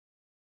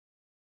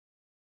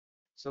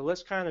So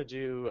let's kind of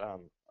do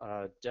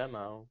a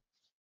demo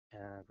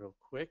real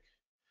quick.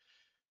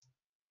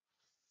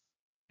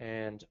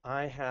 And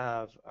I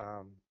have,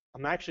 I'm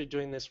actually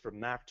doing this from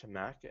Mac to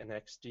Mac, and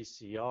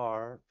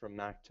XDCR from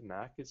Mac to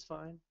Mac is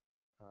fine.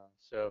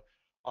 So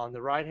on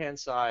the right-hand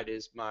side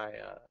is my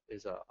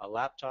a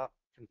laptop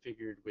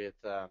configured with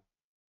a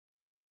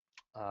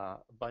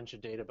bunch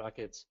of data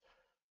buckets.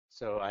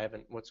 So I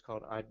haven't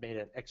I've made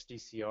an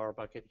XDCR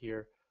bucket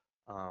here.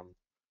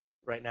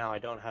 Right now I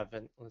don't have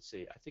let's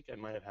see, I think I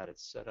might have had it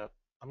set up.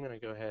 I'm going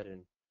to go ahead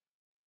and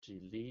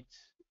delete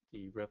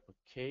the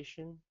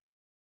replication.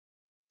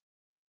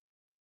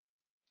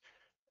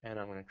 And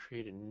I'm going to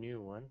create a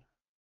new one.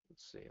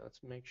 Let's see,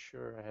 let's make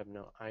sure I have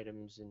no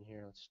items in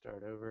here. Let's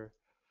start over.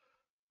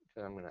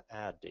 Okay, I'm going to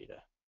add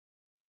data.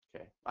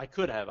 Okay, I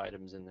could have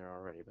items in there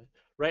already, but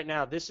right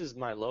now this is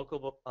my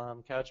local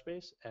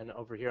Couchbase, and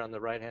over here on the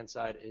right-hand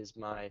side is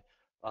my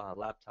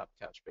laptop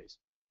Couchbase.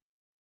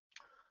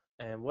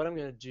 And what I'm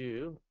going to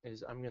do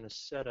is I'm going to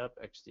set up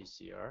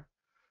XDCR.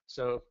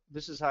 So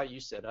this is how you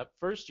set up.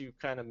 First, you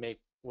kind of make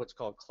what's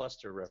called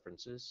cluster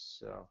references.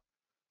 So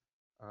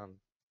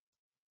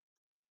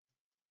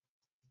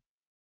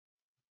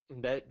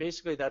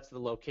basically that's the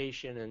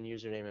location and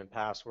username and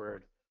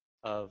password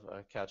of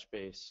a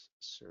Couchbase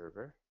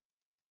server.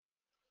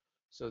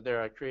 So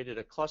there I created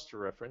a cluster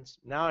reference.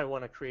 Now I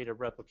want to create a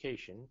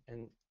replication,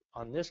 and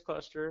on this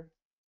cluster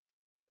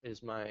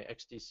is my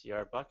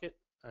XDCR bucket,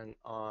 and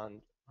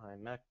on my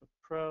MacBook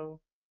Pro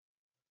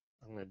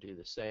I'm going to do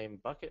the same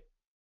bucket.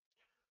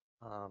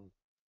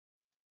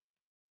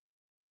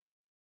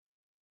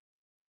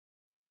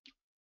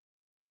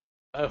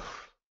 Oh,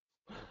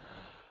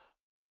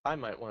 I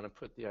might want to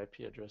put the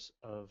IP address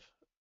of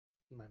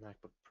my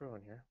MacBook Pro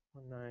in here.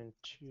 192.168.1.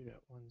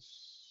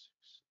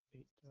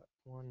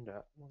 One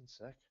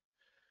sec.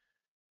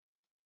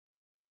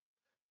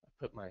 I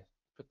put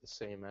the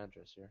same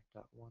address here.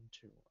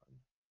 .121.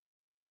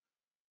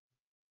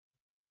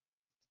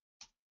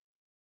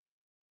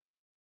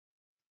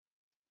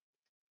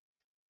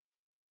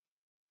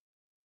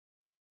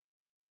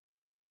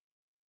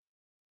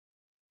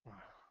 I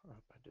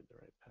hope I did the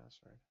right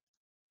password.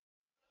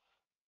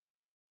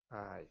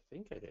 I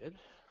think I did.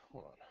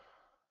 Hold on.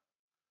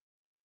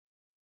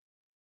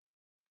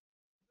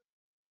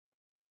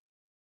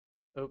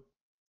 Oh,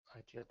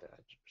 I did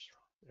that just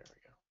wrong. There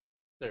we go.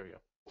 There we go.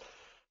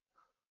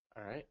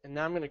 All right, and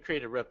now I'm going to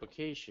create a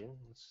replication.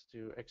 Let's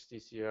do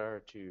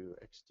XDCR to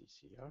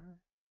XDCR.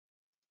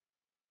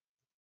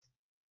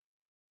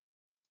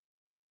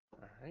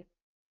 All right,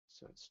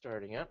 so it's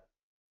starting up.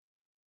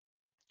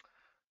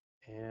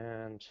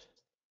 And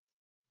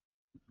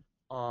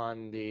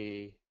on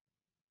the...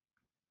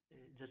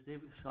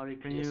 Jasdeep, sorry,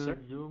 can Yes, you sir?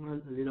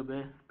 zoom a little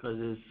bit?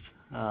 Because it's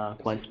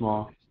quite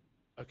small.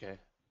 Okay.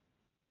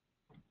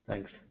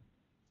 Thanks.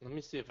 Let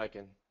me see if I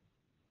can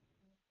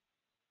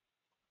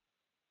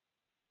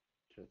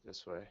do it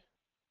this way.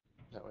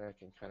 That way I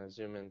can kind of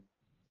zoom in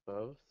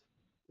both.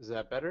 Is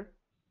that better?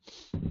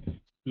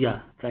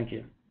 Yeah, thank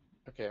you.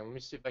 Okay, let me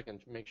see if I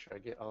can make sure I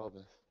get all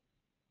the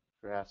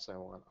graphs I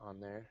want on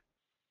there.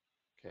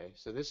 Okay,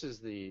 so this is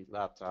the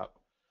laptop.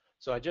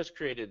 So I just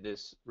created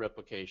this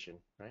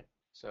replication, right?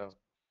 So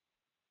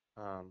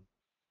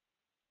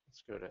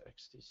let's go to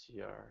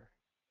XDCR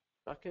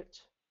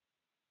bucket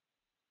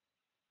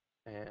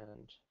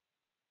and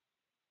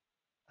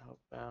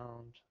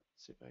outbound.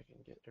 Let's see if I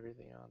can get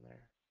everything on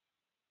there.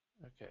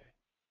 Okay.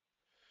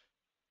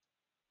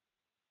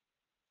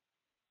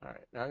 All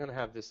right, now I'm going to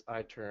have this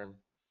iTerm.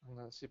 I'm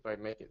going to see if I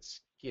make it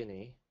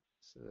skinny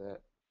so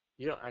that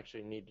you don't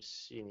actually need to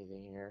see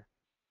anything here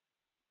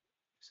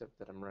except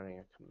that I'm running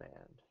a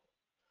command.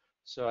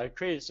 So I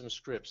created some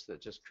scripts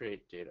that just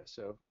create data.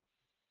 So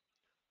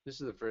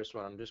this is the first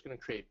one. I'm just going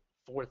to create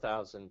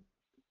 4,000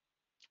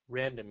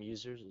 random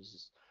users. This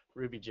is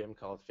Ruby gem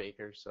called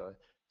Faker, so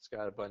it's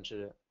got a bunch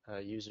of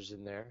users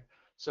in there.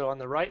 So on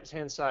the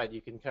right-hand side,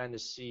 you can kind of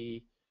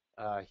see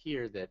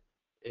here that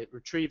it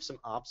retrieves some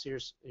ops.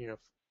 Here's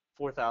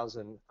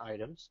 4,000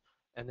 items,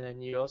 and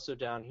then you also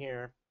down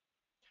here,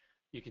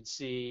 you can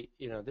see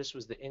this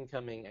was the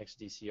incoming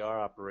XDCR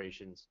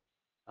operations.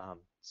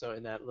 So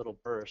in that little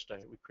burst,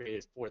 we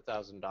created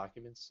 4,000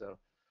 documents. So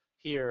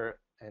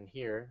here and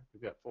here,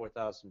 we've got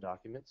 4,000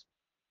 documents.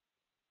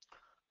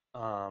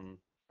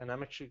 And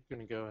I'm actually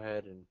going to go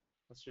ahead and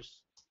let's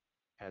just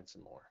add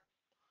some more.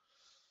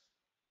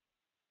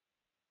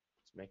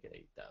 Let's make it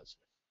 8,000.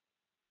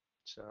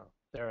 So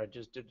there I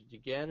just did it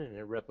again, and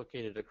it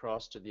replicated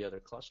across to the other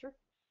cluster.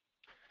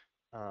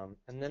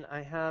 And then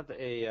I have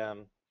a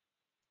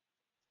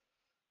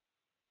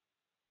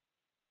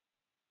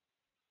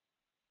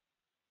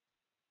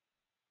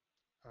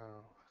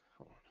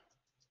hold on.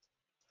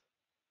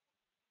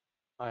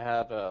 I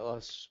have a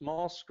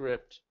small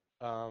script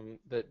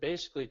that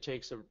basically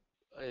takes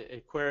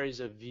it queries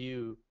a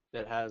view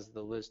that has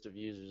the list of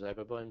users. I have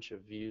a bunch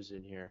of views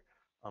in here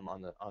on my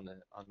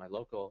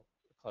local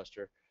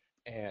cluster,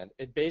 and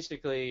it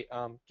basically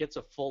gets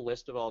a full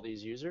list of all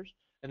these users,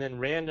 and then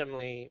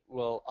randomly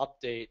will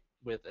update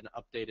with an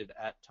updated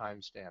at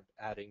timestamp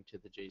adding to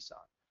the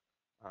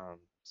JSON.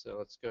 So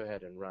let's go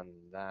ahead and run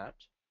that.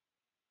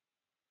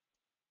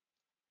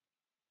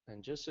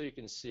 And just so you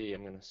can see,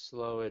 I'm going to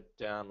slow it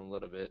down a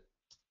little bit.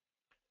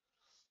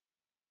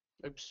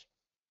 Oops.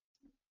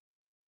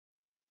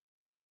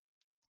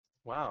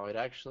 Wow, it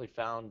actually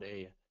found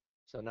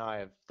so now I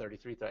have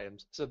 33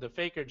 items. So the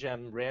faker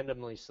gem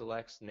randomly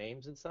selects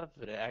names and stuff,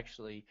 but it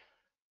actually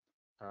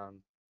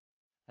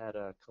had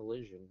a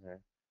collision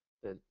there.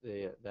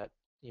 That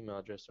email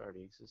address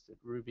already existed.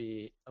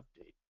 Ruby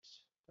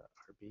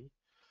update.rb.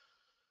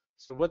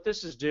 So what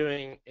this is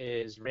doing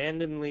is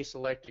randomly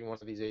selecting one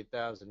of these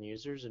 8,000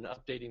 users and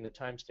updating the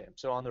timestamp.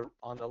 So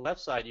on the left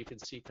side, you can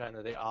see kind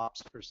of the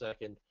ops per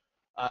second.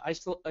 I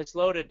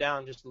slowed it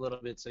down just a little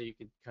bit so you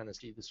could kind of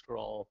see the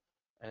scroll.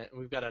 And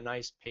we've got a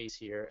nice pace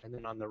here. And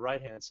then on the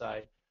right-hand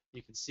side,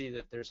 you can see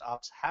that there's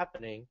ops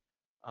happening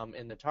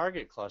in the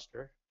target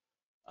cluster.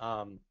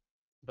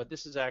 But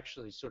this is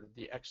actually sort of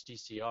the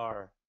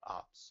XDCR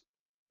ops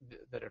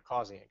that are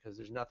causing it, because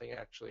there's nothing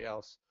actually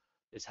else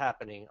is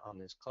happening on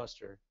this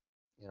cluster,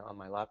 on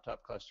my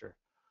laptop cluster.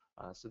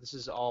 So this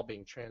is all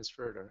being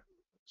transferred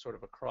sort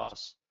of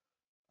across,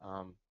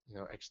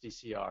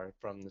 XDCR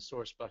from the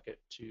source bucket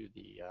to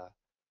the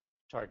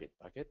target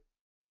bucket.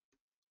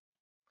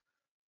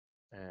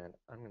 And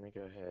I'm going to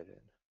go ahead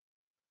and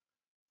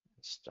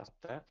stop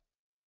that.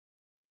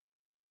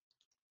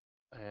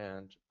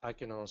 And I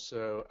can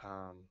also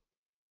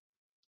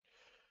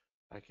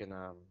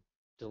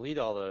delete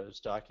all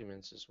those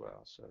documents as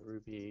well. So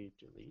Ruby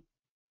delete,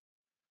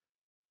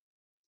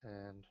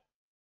 and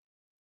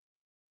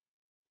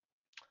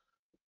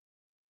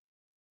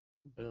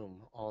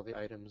boom, all the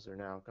items are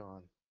now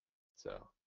gone. So